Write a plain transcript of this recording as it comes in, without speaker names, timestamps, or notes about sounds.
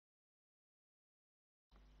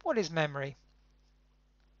What is memory?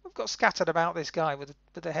 We've got scattered about this guy with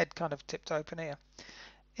the head kind of tipped open here.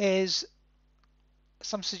 Is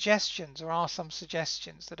some suggestions, or are some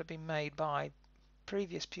suggestions that have been made by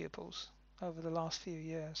previous pupils over the last few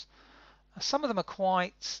years. Some of them are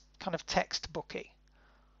quite kind of textbooky.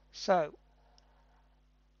 So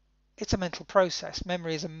it's a mental process.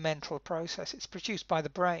 Memory is a mental process. It's produced by the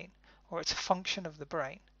brain, or it's a function of the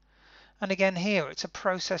brain. And again here, it's a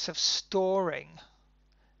process of storing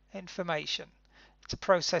information. It's a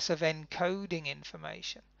process of encoding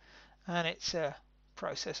information. And it's a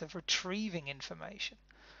process of retrieving information.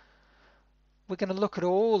 We're going to look at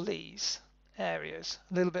all these areas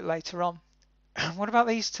a little bit later on. What about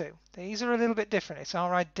these two? These are a little bit different. It's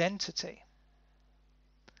our identity.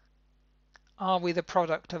 Are we the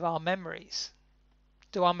product of our memories?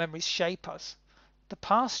 Do our memories shape us? The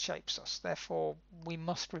past shapes us, therefore we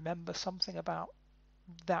must remember something about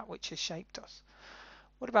that which has shaped us.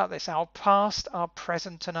 What about this? Our past, our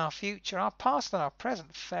present and our future. Our past and our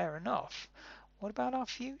present, fair enough. What about our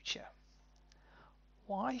future?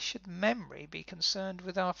 Why should memory be concerned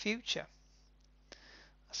with our future?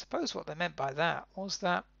 I suppose what they meant by that was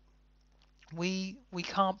that we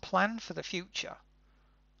can't plan for the future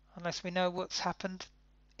unless we know what's happened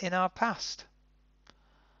in our past.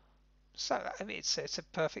 So I mean, it's a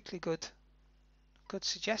perfectly good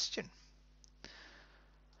suggestion.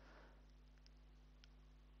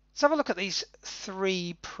 Let's have a look at these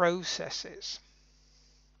three processes.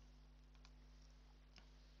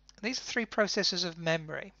 These are three processes of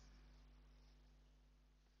memory.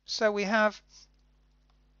 So we have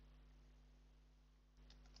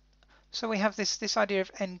this idea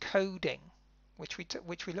of encoding, which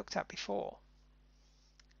we looked at before.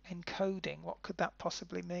 Encoding, what could that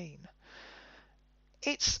possibly mean?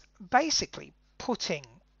 It's basically putting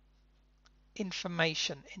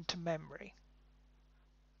information into memory.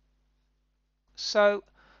 So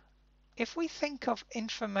if we think of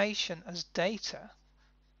information as data,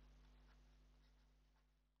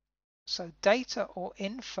 so data or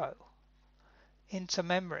info into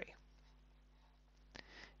memory,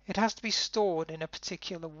 it has to be stored in a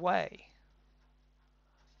particular way,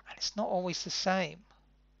 and it's not always the same.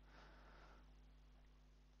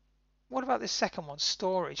 What about this second one,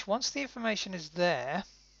 storage? Once the information is there,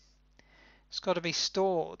 it's got to be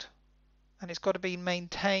stored and it's got to be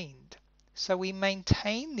maintained. So we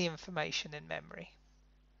maintain the information in memory.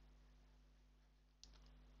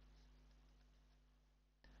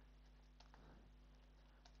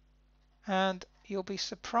 And you'll be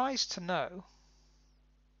surprised to know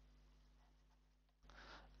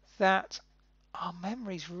that our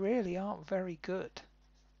memories really aren't very good.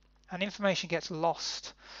 And information gets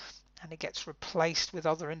lost and it gets replaced with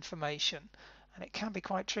other information, and it can be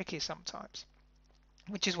quite tricky sometimes.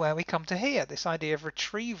 Which is where we come to here, this idea of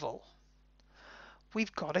retrieval.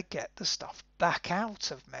 We've got to get the stuff back out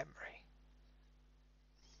of memory.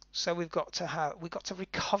 So we've got to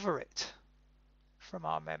recover it from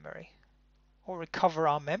our memory, or recover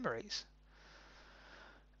our memories.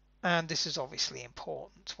 And this is obviously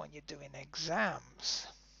important when you're doing exams.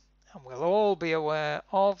 And we'll all be aware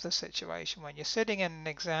of the situation when you're sitting in an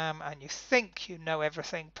exam and you think you know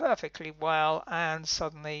everything perfectly well, and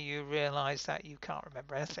suddenly you realize that you can't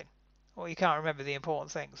remember anything, or you can't remember the important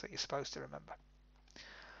things that you're supposed to remember.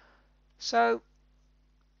 So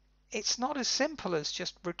it's not as simple as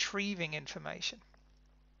just retrieving information.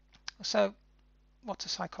 So what do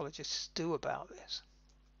psychologists do about this?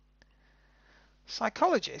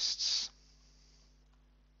 Psychologists,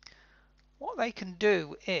 what they can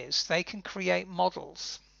do is they can create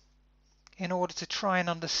models in order to try and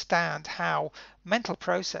understand how mental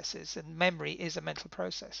processes, and memory is a mental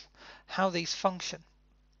process, how these function.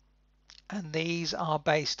 And these are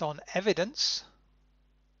based on evidence,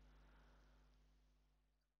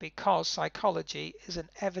 because psychology is an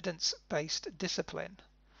evidence-based discipline.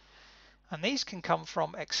 And these can come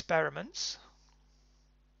from experiments,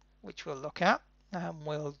 which we'll look at and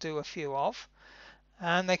we'll do a few of,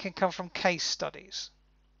 and they can come from case studies,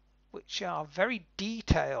 which are very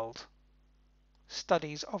detailed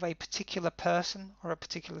studies of a particular person or a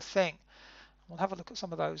particular thing. We'll have a look at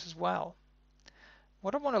some of those as well.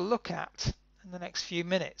 What I want to look at in the next few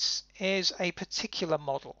minutes is a particular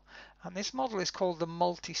model, and this model is called the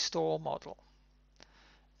multi-store model,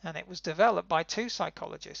 and it was developed by two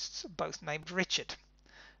psychologists, both named Richard.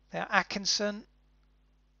 They're Atkinson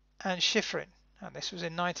and Shiffrin, and this was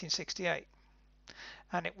in 1968,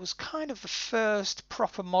 and it was kind of the first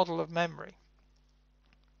proper model of memory.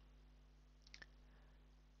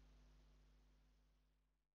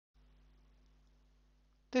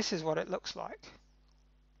 This is what it looks like.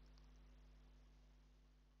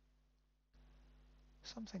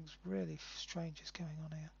 Something's really strange is going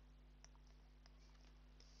on here.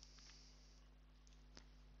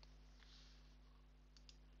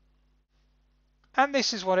 And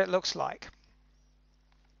this is what it looks like.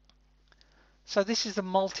 So this is the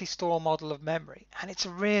multi-store model of memory, and it's a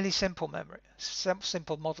really simple memory,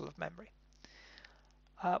 simple model of memory.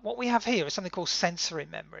 What we have here is something called sensory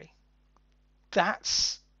memory.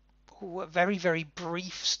 That's a very, very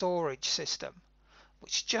brief storage system,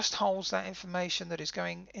 which just holds that information that is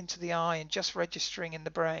going into the eye and just registering in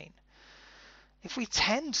the brain. If we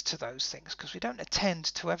tend to those things, because we don't attend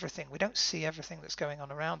to everything, we don't see everything that's going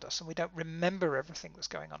on around us, and we don't remember everything that's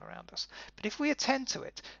going on around us. But if we attend to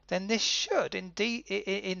it, then this should, indeed,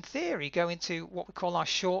 in theory, go into what we call our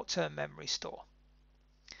short-term memory store.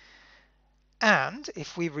 And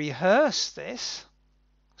if we rehearse this,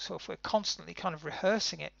 so if we're constantly kind of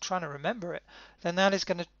rehearsing it, trying to remember it, then that is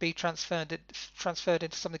going to be transferred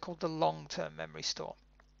into something called the long-term memory store.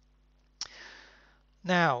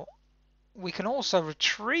 Now, we can also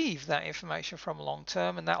retrieve that information from long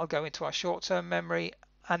term, and that'll go into our short term memory,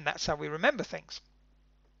 and that's how we remember things.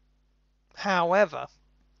 However,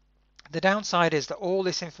 the downside is that all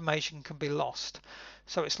this information can be lost.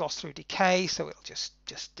 So it's lost through decay, so it'll just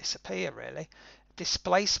disappear really.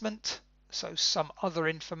 Displacement, so some other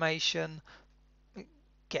information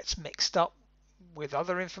gets mixed up with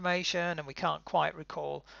other information and we can't quite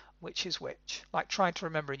recall which is which. Like trying to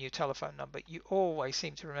remember a new telephone number, you always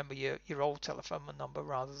seem to remember your old telephone number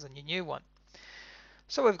rather than your new one.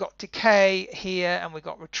 So we've got decay here, and we've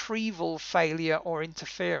got retrieval failure or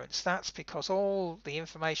interference. That's because all the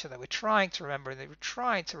information that we're trying to remember and that we're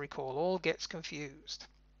trying to recall all gets confused,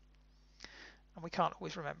 and we can't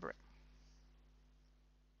always remember it.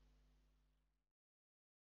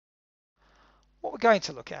 What we're going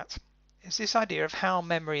to look at is this idea of how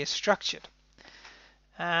memory is structured.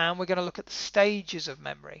 And we're going to look at the stages of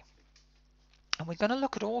memory. And we're going to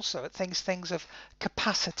look at also at things of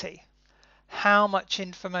capacity. How much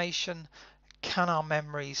information can our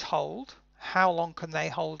memories hold? How long can they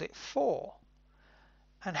hold it for?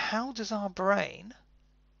 And how does our brain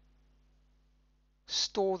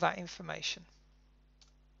store that information?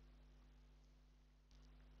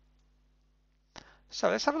 So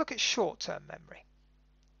let's have a look at short-term memory.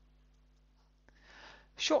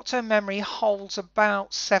 Short-term memory holds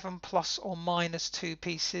about 7 plus or minus 2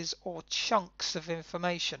 pieces or chunks of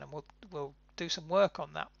information, and we'll do some work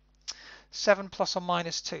on that. 7 plus or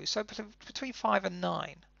minus 2, so between 5 and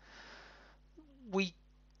 9. We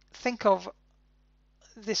think of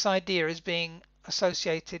this idea as being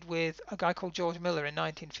associated with a guy called George Miller in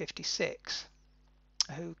 1956,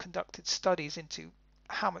 who conducted studies into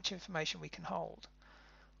how much information we can hold.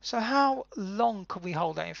 So how long could we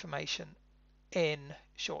hold that information in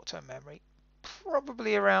short-term memory?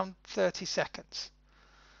 Probably around 30 seconds.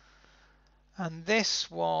 And this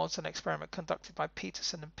was an experiment conducted by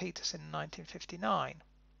Peterson and Peterson in 1959.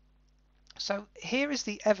 So here is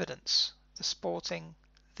the evidence supporting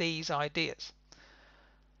these ideas.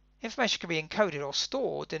 Information can be encoded or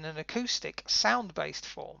stored in an acoustic sound-based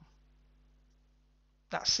form.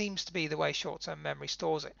 That seems to be the way short-term memory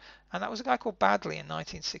stores it. And that was a guy called Baddeley in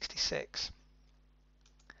 1966.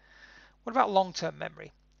 What about long-term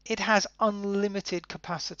memory? It has unlimited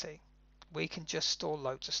capacity. We can just store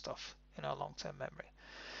loads of stuff in our long-term memory.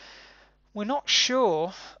 We're not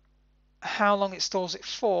sure how long it stores it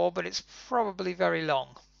for, but it's probably very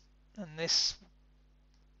long. And this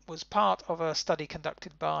was part of a study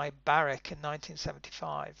conducted by Barrick in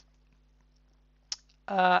 1975.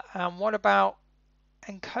 And what about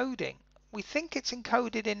encoding? We think it's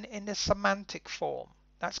encoded in a semantic form.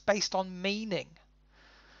 That's based on meaning.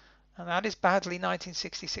 And that is Baddeley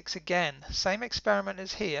 1966 again. Same experiment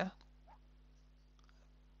as here,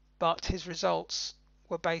 but his results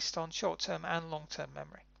were based on short-term and long-term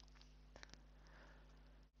memory.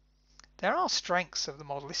 There are strengths of the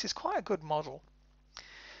model. This is quite a good model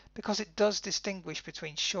because it does distinguish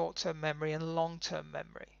between short-term memory and long-term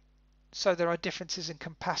memory. So there are differences in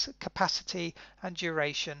capacity and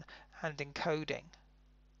duration and encoding.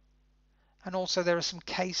 And also there are some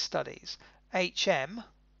case studies. HM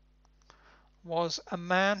was a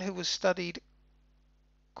man who was studied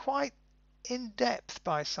quite in depth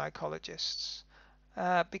by psychologists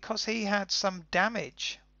because he had some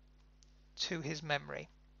damage to his memory.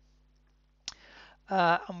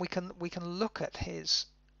 And we can look at his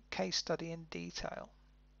case study in detail.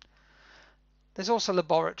 There's also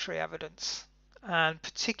laboratory evidence, and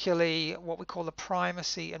particularly what we call the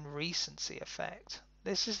primacy and recency effect.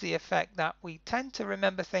 This is the effect that we tend to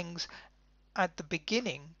remember things at the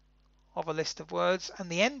beginning of a list of words and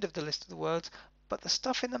the end of the list of the words, but the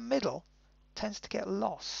stuff in the middle tends to get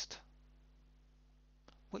lost,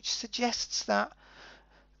 which suggests that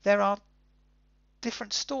there are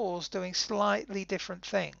different stores doing slightly different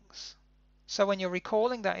things. So when you're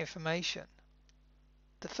recalling that information,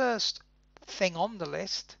 the first thing on the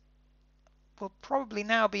list will probably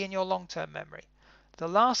now be in your long-term memory. The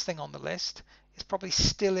last thing on the list is probably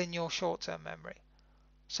still in your short-term memory.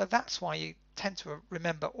 So that's why you tend to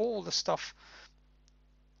remember all the stuff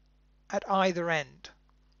at either end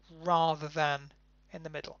rather than in the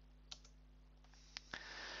middle.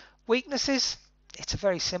 Weaknesses, it's a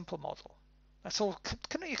very simple model. That's all.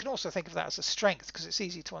 You can also think of that as a strength because it's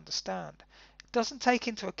easy to understand. It doesn't take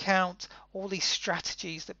into account all these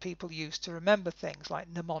strategies that people use to remember things like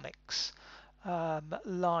mnemonics,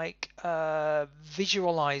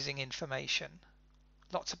 visualizing information.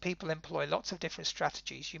 Lots of people employ lots of different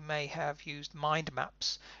strategies. You may have used mind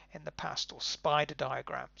maps in the past or spider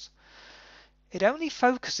diagrams. It only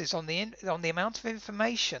focuses on the amount of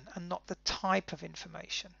information and not the type of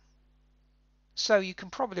information. So you can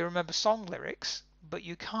probably remember song lyrics, but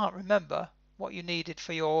you can't remember what you needed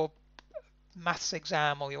for your maths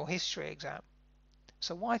exam or your history exam.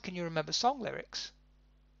 So why can you remember song lyrics?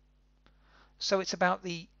 So it's about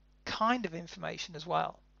the kind of information as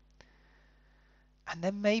well. And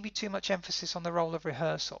there may be too much emphasis on the role of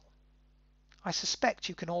rehearsal. I suspect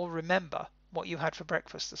you can all remember what you had for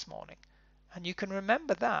breakfast this morning. And you can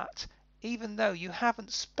remember that even though you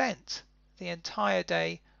haven't spent the entire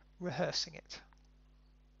day rehearsing it.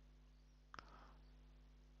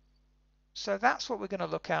 So that's what we're going to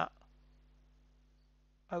look at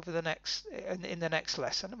over the next in the next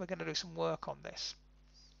lesson, and we're going to do some work on this.